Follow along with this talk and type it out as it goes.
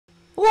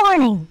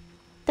Warning!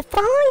 The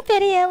following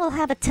video will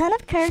have a ton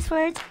of curse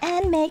words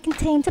and may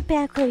contain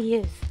tobacco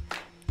use.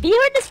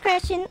 Viewer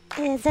discretion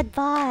is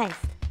advised.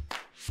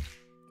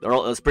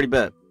 That's pretty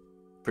bad.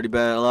 Pretty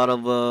bad. A lot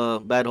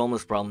of bad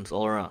homeless problems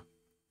all around.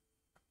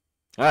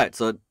 Alright,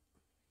 so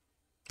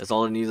that's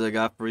all the news I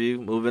got for you.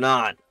 Moving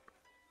on.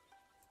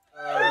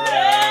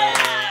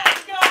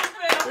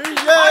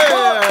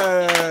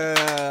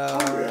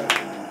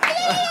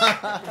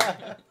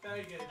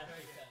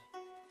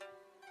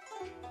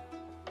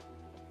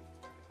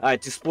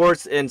 Alright, to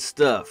sports and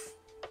stuff.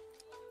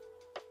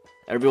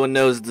 Everyone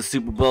knows the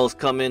Super Bowl's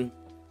coming.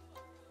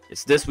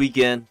 It's this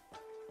weekend.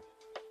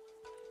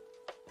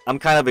 I'm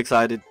kind of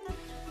excited.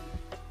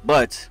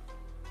 But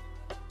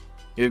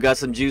we've got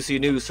some juicy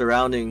news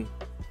surrounding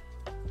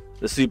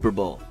the Super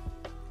Bowl.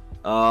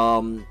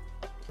 Patrick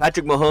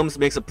Mahomes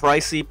makes a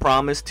pricey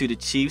promise to the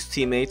Chiefs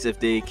teammates if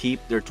they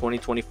keep their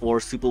 2024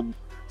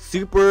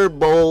 Super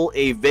Bowl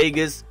a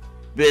Vegas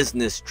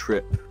business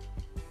trip.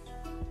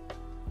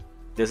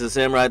 This is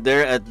him right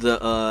there at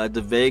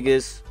the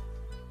Vegas.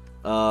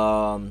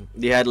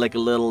 They had like a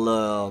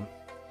little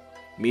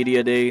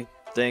media day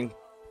thing.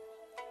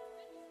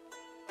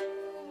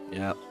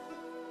 Yeah.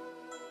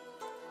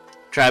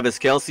 Travis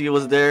Kelce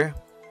was there,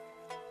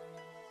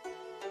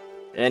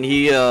 and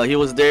he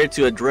was there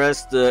to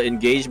address the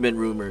engagement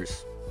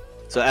rumors.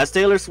 So as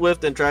Taylor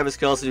Swift and Travis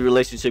Kelce's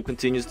relationship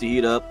continues to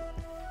heat up,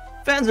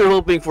 fans are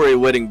hoping for a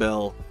wedding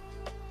bells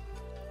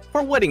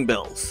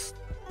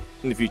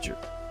in the future.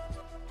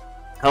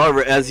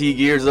 However, as he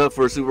gears up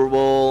for Super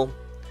Bowl,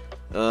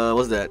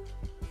 what's that,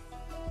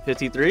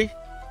 53?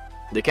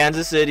 The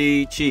Kansas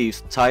City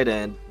Chiefs tight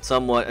end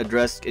somewhat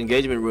addressed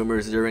engagement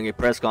rumors during a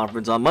press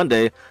conference on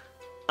Monday.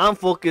 "I'm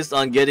focused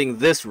on getting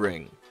this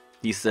ring,"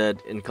 he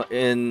said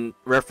in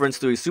reference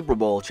to a Super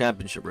Bowl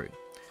championship ring.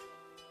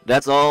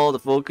 "That's all the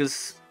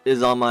focus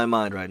is on my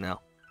mind right now."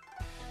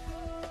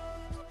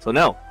 So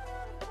no.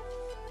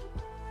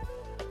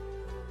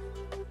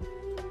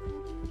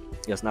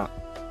 Guess not.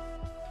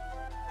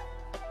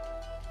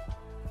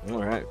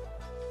 Alright.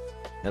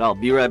 And I'll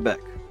be right back.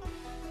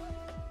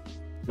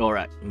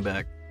 Alright, I'm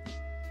back.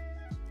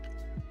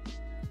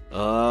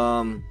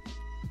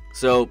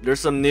 So there's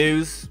some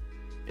news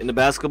in the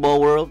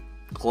basketball world.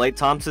 Klay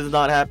Thompson's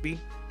not happy.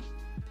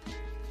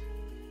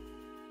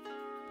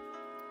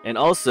 And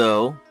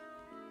also,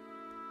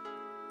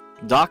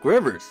 Doc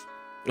Rivers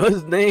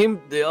was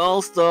named the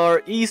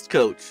All-Star East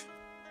coach.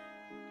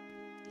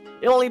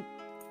 He only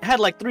had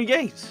like 3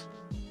 games.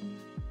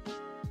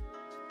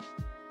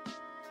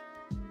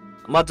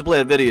 I'm about to play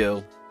a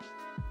video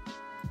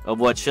of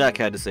what Shaq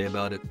had to say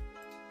about it.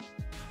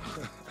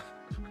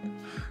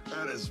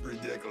 That is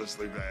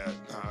ridiculously bad.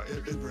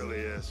 It really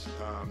is.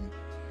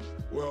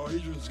 Well,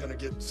 he's just going to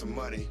get some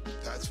money,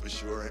 that's for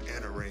sure,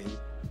 and a ring.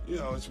 You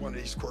know, it's one of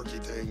these quirky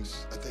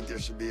things. I think there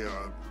should be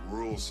a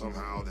rule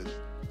somehow that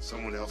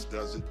someone else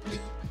does it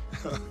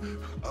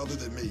other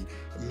than me.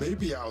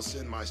 Maybe I'll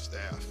send my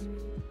staff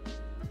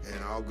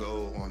and I'll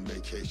go on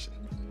vacation.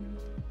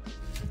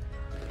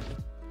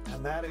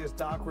 And that is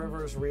Doc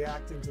Rivers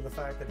reacting to the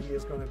fact that he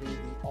is going to be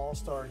the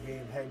All-Star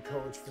Game head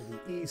coach for the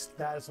East.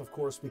 That is, of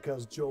course,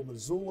 because Joe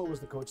Mazzulla was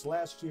the coach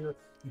last year.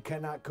 You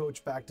cannot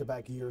coach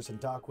back-to-back years, and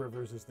Doc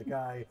Rivers is the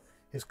guy.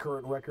 His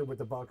current record with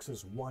the Bucks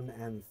is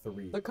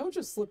 1-3. The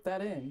coaches slipped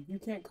that in. You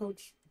can't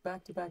coach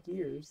back-to-back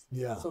years,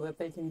 yeah, so that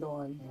they can go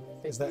on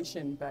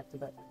vacation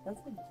back-to-back.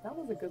 That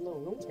was a good little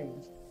rule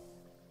change.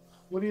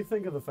 What do you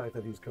think of the fact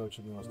that he's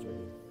coaching the All-Star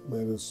Game?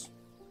 Man, it's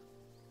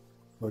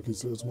like he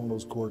said, it's one of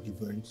those quirky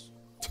things.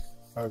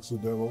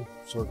 Accidental,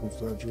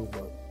 circumstantial,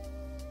 but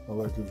I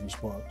like his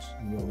response.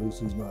 You know, at least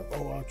he's not,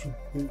 I should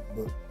beat,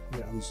 but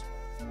yeah, he's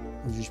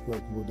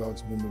respectable.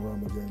 Doc's been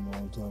around the game a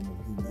long time,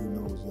 and he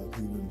knows that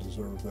he didn't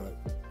deserve that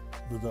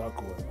the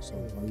Doc way. So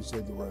he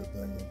said the right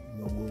thing, and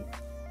you know,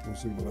 we'll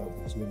see what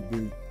happens. It'll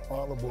be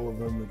honorable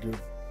of him to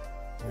give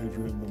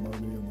Adrian the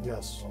money and all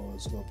that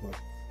stuff, but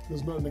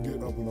there's nothing to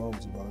get up in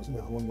arms about. It's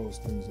not one of those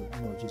things that,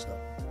 you know, just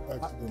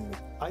happened accidentally.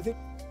 I think.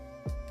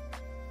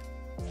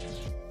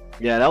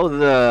 Yeah, that was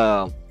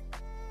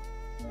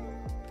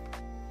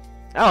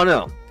I don't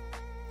know.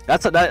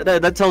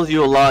 That tells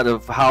you a lot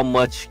of how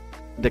much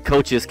the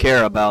coaches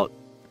care about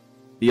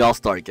the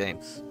All-Star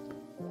games.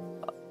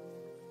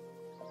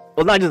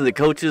 Well, not just the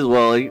coaches.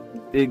 Well,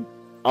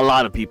 a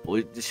lot of people.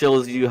 It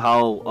shows you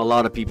how a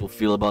lot of people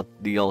feel about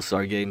the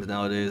All-Star games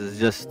nowadays. It's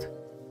just a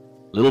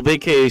little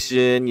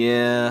vacation,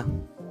 yeah.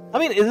 I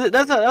mean,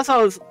 that's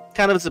how it's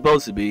kind of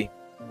supposed to be.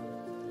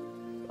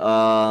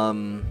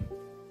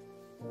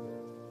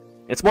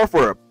 It's more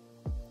for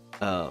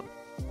a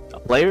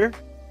player.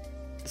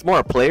 It's more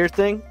a player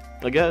thing,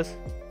 I guess.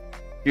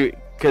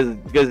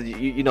 Because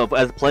you know,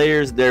 as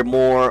players, they're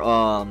more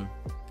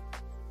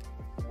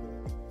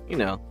you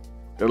know,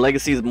 their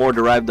legacy is more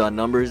derived on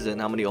numbers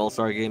and how many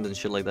All-Star games and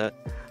shit like that.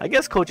 I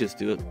guess coaches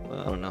do it.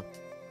 I don't know.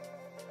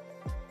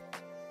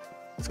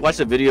 Let's watch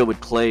the video with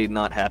Klay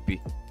not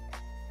happy.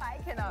 I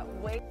cannot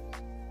wait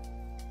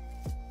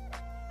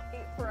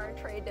for our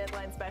trade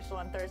deadline special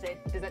on Thursday.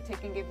 Does that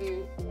take and give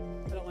you?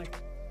 I don't like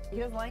He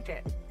doesn't like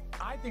it.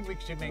 I think we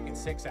should make it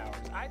 6 hours.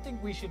 I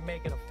think we should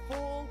make it a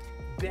full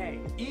day.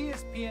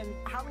 ESPN.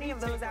 How many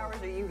of those hours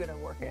are you going to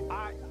work it?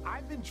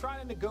 I've been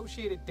trying to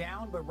negotiate it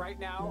down, but right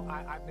now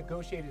I've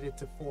negotiated it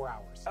to 4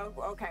 hours. Oh,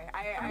 okay.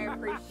 I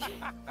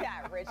appreciate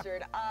that,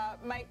 Richard.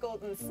 Might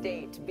Golden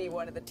State be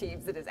one of the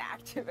teams that is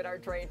active at our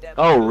trade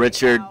deadline? Oh,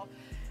 Richard. Now,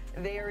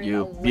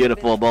 You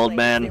beautiful bald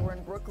man. They were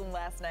in Brooklyn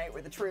last night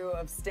with the trio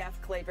of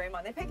Steph, Clay,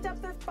 Draymond. They picked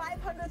up their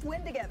 500th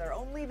win together.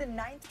 Only the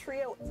 9th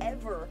trio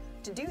ever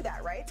to do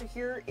that, right? So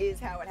here is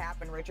how it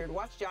happened, Richard.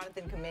 Watch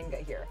Jonathan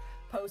Kuminga here.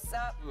 Posts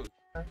up,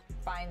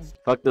 finds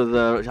Fuck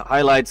the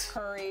highlights.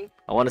 Curry.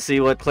 I want to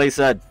see what Clay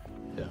said.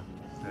 Yeah,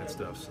 that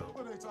stuff. So.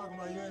 What are they talking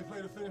about? You ain't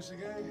played to finish the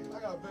game? I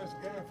got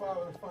best game 5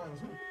 of the finals.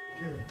 Who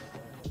cares?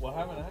 Well,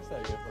 I haven't asked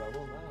that yet, but I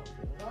will now.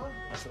 Huh?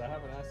 I said I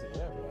haven't asked it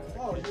yet, but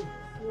I Oh, you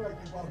like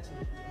you about to.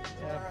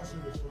 Yeah. Answer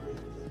this for me.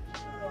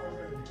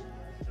 Already.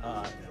 I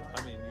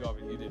mean,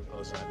 you didn't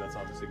post that. That's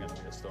obviously going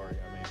to be a story.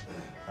 I mean,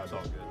 that's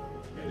all good.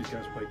 Yeah, these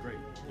guys played great.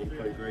 He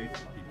played great.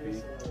 He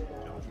beat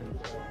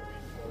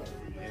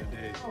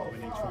and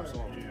winning trumps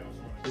all.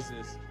 Is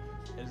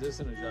this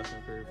an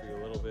adjustment period for you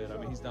a little bit? I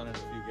mean, he's done it in a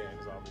few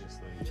games,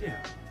 obviously.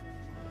 Yeah.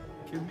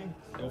 Kidding me?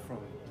 Go from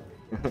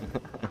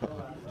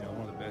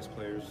one of the best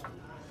players.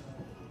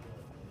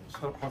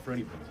 It's not hard for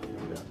anybody.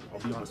 I'll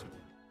be honest with you.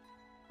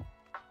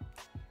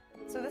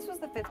 So this was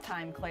the 5th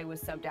time Clay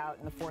was subbed out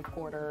in the 4th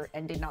quarter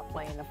and did not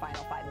play in the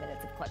final 5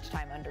 minutes of clutch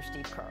time under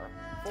Steve Kerr.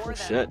 For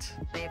them,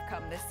 they have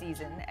come this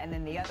season, and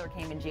then the other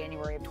came in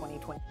January of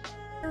 2020.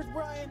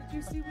 Brian, did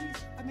you see what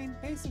he's... I mean,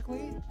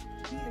 basically,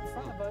 he in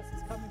front of us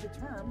is coming to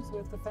terms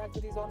with the fact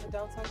that he's on the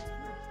downside of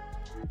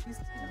his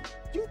career.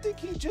 You think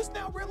he just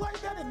now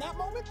realized that in that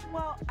moment?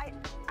 Well, I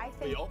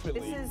think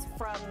this is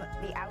from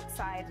the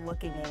outside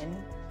looking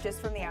in,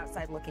 just from the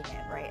outside looking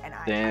in, right? And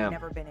I've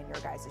never been in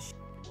your guys' shoes.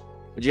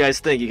 What do you guys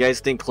think? You guys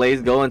think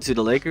Clay's going to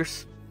the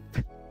Lakers?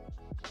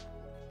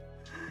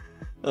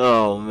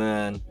 Oh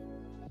man,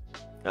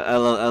 I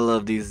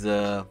love these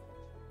NBA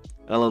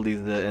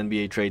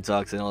trade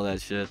talks and all that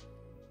shit.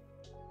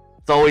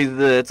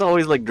 It's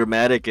always like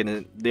dramatic,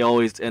 and they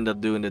always end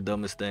up doing the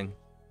dumbest thing.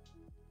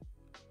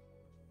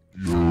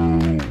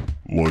 Yo,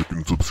 like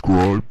and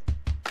subscribe,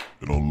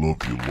 and I'll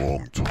love you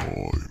long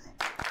time.